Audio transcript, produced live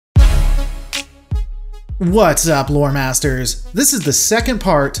What's up, Lore Masters? This is the second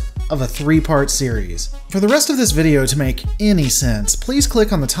part of a three-part series. For the rest of this video to make any sense, please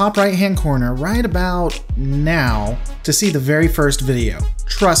click on the top right-hand corner right about now to see the very first video.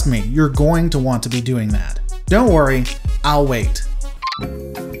 Trust me, you're going to want to be doing that. Don't worry, I'll wait.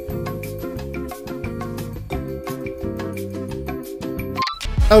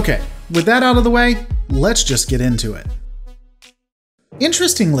 Okay, with that out of the way, let's just get into it.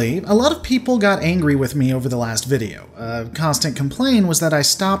 Interestingly, a lot of people got angry with me over the last video. A constant complaint was that I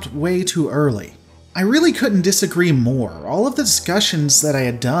stopped way too early. I really couldn't disagree more. All of the discussions that I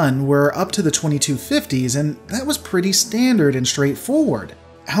had done were up to the 2250s, and that was pretty standard and straightforward.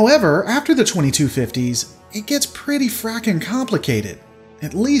 However, after the 2250s, it gets pretty frackin' complicated,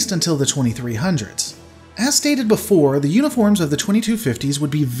 at least until the 2300s. As stated before, the uniforms of the 2250s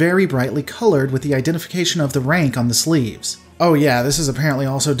would be very brightly colored with the identification of the rank on the sleeves. Oh yeah, this is apparently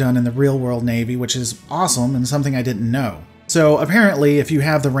also done in the real-world Navy, which is awesome and something I didn't know. So apparently, if you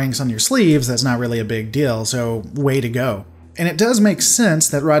have the ranks on your sleeves, that's not really a big deal, so way to go. And it does make sense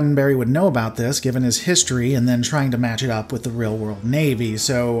that Roddenberry would know about this, given his history and then trying to match it up with the real-world Navy,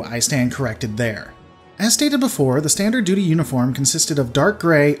 so I stand corrected there. As stated before, the standard duty uniform consisted of dark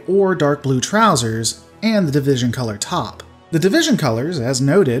gray or dark blue trousers, and the division color top. The division colors, as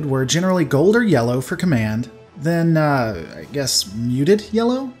noted, were generally gold or yellow for command, then, I guess, muted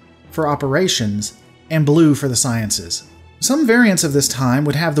yellow for operations, and blue for the sciences. Some variants of this time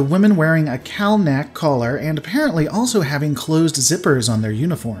would have the women wearing a cowl neck collar and apparently also having closed zippers on their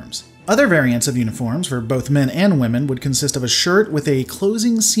uniforms. Other variants of uniforms for both men and women would consist of a shirt with a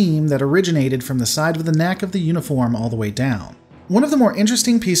closing seam that originated from the side of the neck of the uniform all the way down. One of the more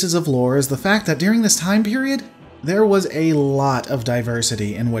interesting pieces of lore is the fact that during this time period, there was a lot of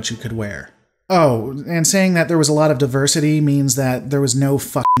diversity in what you could wear. Oh, and saying that there was a lot of diversity means that there was no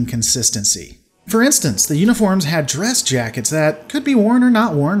fucking consistency. For instance, the uniforms had dress jackets that could be worn or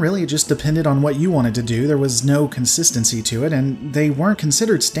not worn, really it just depended on what you wanted to do. There was no consistency to it, and they weren't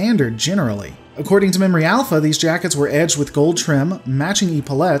considered standard generally. According to Memory Alpha, these jackets were edged with gold trim, matching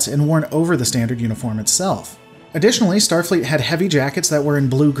epaulettes, and worn over the standard uniform itself. Additionally, Starfleet had heavy jackets that were in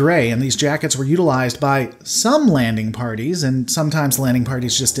blue-gray, and these jackets were utilized by some landing parties, and sometimes landing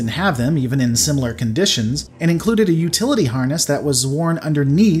parties just didn't have them, even in similar conditions, and included a utility harness that was worn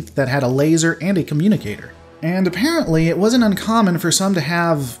underneath that had a laser and a communicator. And apparently, it wasn't uncommon for some to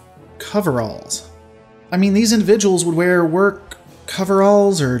have coveralls. I mean, these individuals would wear work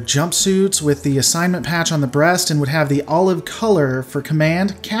coveralls or jumpsuits with the assignment patch on the breast and would have the olive color for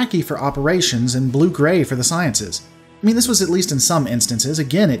command, khaki for operations, and blue-gray for the sciences. I mean, this was at least in some instances.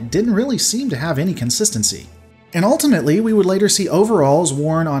 Again, it didn't really seem to have any consistency. And ultimately, we would later see overalls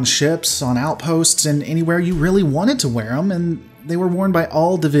worn on ships, on outposts, and anywhere you really wanted to wear them, and they were worn by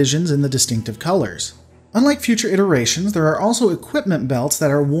all divisions in the distinctive colors. Unlike future iterations, there are also equipment belts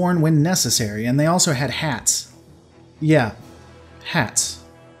that are worn when necessary, and they also had hats. Yeah. Hats.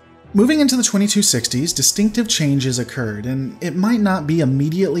 Moving into the 2260s, distinctive changes occurred, and it might not be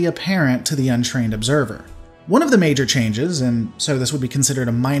immediately apparent to the untrained observer. One of the major changes, and so this would be considered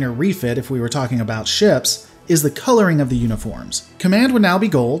a minor refit if we were talking about ships, is the coloring of the uniforms. Command would now be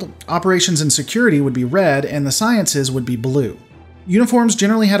gold, operations and security would be red, and the sciences would be blue. Uniforms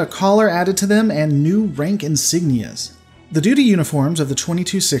generally had a collar added to them and new rank insignias. The duty uniforms of the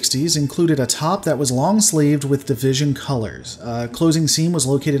 2260s included a top that was long-sleeved with division colors. A closing seam was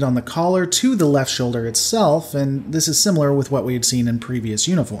located on the collar to the left shoulder itself, and this is similar with what we had seen in previous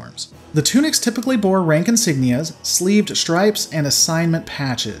uniforms. The tunics typically bore rank insignias, sleeved stripes, and assignment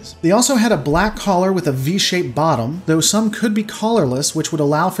patches. They also had a black collar with a V-shaped bottom, though some could be collarless, which would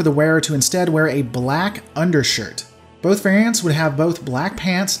allow for the wearer to instead wear a black undershirt. Both variants would have both black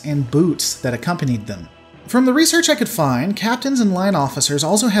pants and boots that accompanied them. From the research I could find, captains and line officers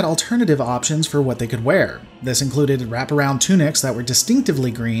also had alternative options for what they could wear. This included wraparound tunics that were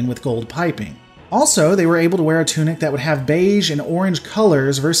distinctively green with gold piping. Also, they were able to wear a tunic that would have beige and orange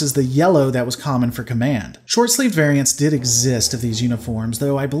colors versus the yellow that was common for command. Short-sleeved variants did exist of these uniforms,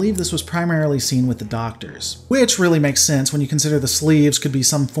 though I believe this was primarily seen with the doctors. Which really makes sense when you consider the sleeves could be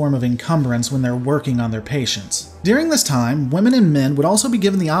some form of encumbrance when they're working on their patients. During this time, women and men would also be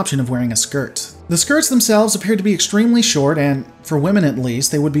given the option of wearing a skirt. The skirts themselves appeared to be extremely short, and for women at least,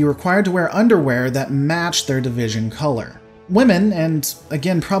 they would be required to wear underwear that matched their division color. Women, and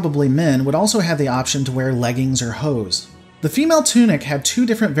again probably men, would also have the option to wear leggings or hose. The female tunic had two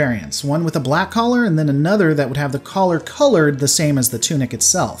different variants, one with a black collar and then another that would have the collar colored the same as the tunic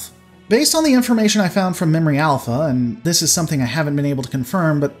itself. Based on the information I found from Memory Alpha, and this is something I haven't been able to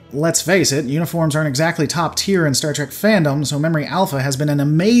confirm, but let's face it, uniforms aren't exactly top tier in Star Trek fandom, so Memory Alpha has been an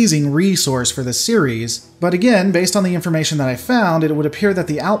amazing resource for the series. But again, based on the information that I found, it would appear that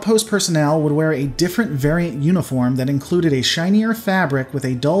the Outpost personnel would wear a different variant uniform that included a shinier fabric with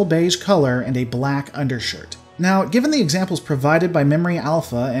a dull beige color and a black undershirt. Now, given the examples provided by Memory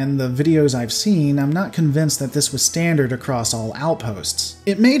Alpha and the videos I've seen, I'm not convinced that this was standard across all outposts.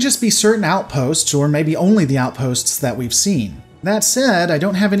 It may just be certain outposts, or maybe only the outposts that we've seen. That said, I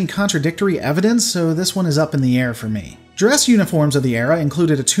don't have any contradictory evidence, so this one is up in the air for me. Dress uniforms of the era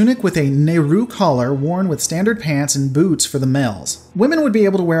included a tunic with a Nehru collar worn with standard pants and boots for the males. Women would be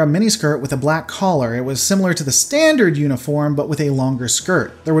able to wear a miniskirt with a black collar. It was similar to the standard uniform, but with a longer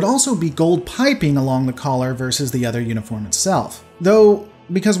skirt. There would also be gold piping along the collar versus the other uniform itself. Though,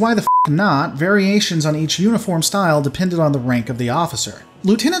 because why the f not, variations on each uniform style depended on the rank of the officer.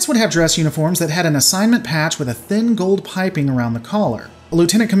 Lieutenants would have dress uniforms that had an assignment patch with a thin gold piping around the collar. A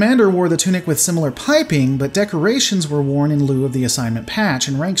lieutenant commander wore the tunic with similar piping, but decorations were worn in lieu of the assignment patch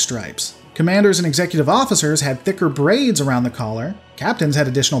and rank stripes. Commanders and executive officers had thicker braids around the collar, captains had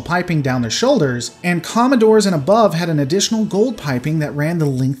additional piping down their shoulders, and commodores and above had an additional gold piping that ran the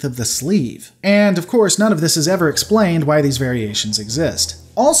length of the sleeve. And of course, none of this is ever explained why these variations exist.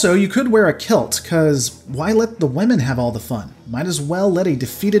 Also, you could wear a kilt, cause why let the women have all the fun? Might as well let a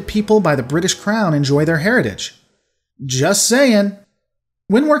defeated people by the British Crown enjoy their heritage. Just saying.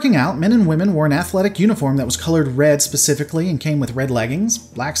 When working out, men and women wore an athletic uniform that was colored red specifically and came with red leggings,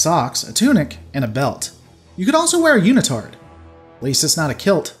 black socks, a tunic, and a belt. You could also wear a unitard. At least it's not a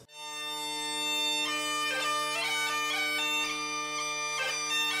kilt.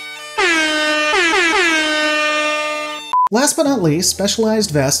 Last but not least,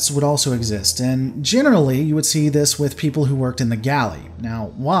 specialized vests would also exist, and generally you would see this with people who worked in the galley.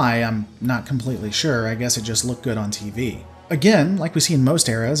 Now, why, I'm not completely sure. I guess it just looked good on TV. Again, like we see in most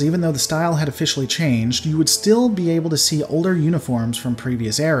eras, even though the style had officially changed, you would still be able to see older uniforms from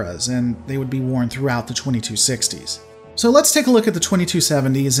previous eras, and they would be worn throughout the 2260s. So let's take a look at the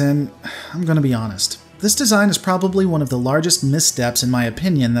 2270s, and I'm gonna be honest. This design is probably one of the largest missteps, in my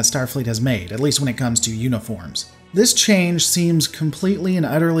opinion, that Starfleet has made, at least when it comes to uniforms. This change seems completely and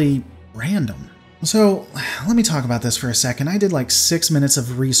utterly random. So, let me talk about this for a second. I did like 6 minutes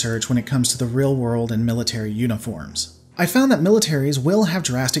of research when it comes to the real world and military uniforms. I found that militaries will have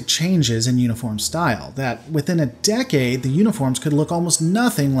drastic changes in uniform style, that within a decade the uniforms could look almost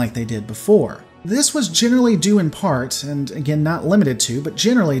nothing like they did before. This was generally due in part, and again not limited to, but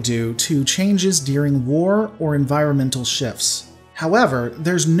generally due to changes during war or environmental shifts. However,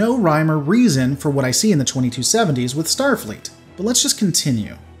 there's no rhyme or reason for what I see in the 2270s with Starfleet. But let's just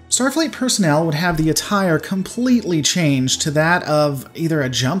continue. Starfleet personnel would have the attire completely changed to that of either a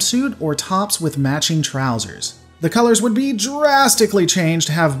jumpsuit or tops with matching trousers. The colors would be drastically changed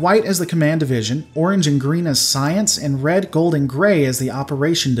to have white as the command division, orange and green as science, and red, gold, and gray as the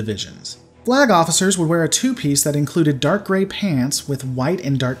operation divisions. Flag officers would wear a two-piece that included dark gray pants with white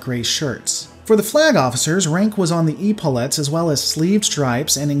and dark gray shirts. For the flag officers, rank was on the epaulettes as well as sleeved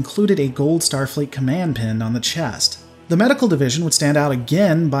stripes and included a gold Starfleet command pin on the chest. The medical division would stand out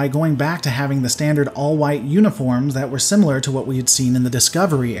again by going back to having the standard all-white uniforms that were similar to what we had seen in the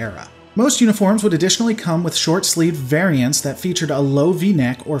Discovery era. Most uniforms would additionally come with short-sleeved variants that featured a low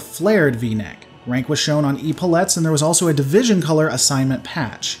V-neck or flared V-neck. Rank was shown on epaulettes, and there was also a division color assignment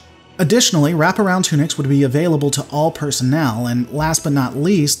patch. Additionally, wraparound tunics would be available to all personnel, and last but not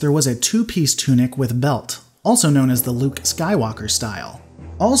least, there was a two-piece tunic with belt, also known as the Luke Skywalker style.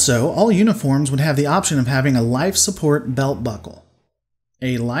 Also, all uniforms would have the option of having a life support belt buckle.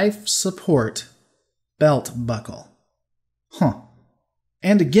 A life support belt buckle. Huh.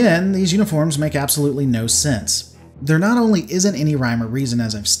 And again, these uniforms make absolutely no sense. There not only isn't any rhyme or reason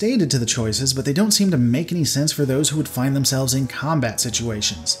as I've stated to the choices, but they don't seem to make any sense for those who would find themselves in combat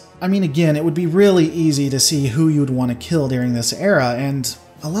situations. I mean, again, it would be really easy to see who you would want to kill during this era, and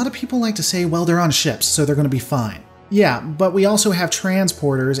a lot of people like to say, well, they're on ships, so they're going to be fine. Yeah, but we also have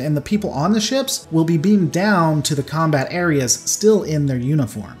transporters, and the people on the ships will be beamed down to the combat areas still in their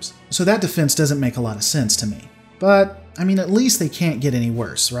uniforms. So that defense doesn't make a lot of sense to me. But, I mean, at least they can't get any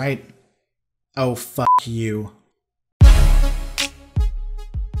worse, right? Oh, fuck you.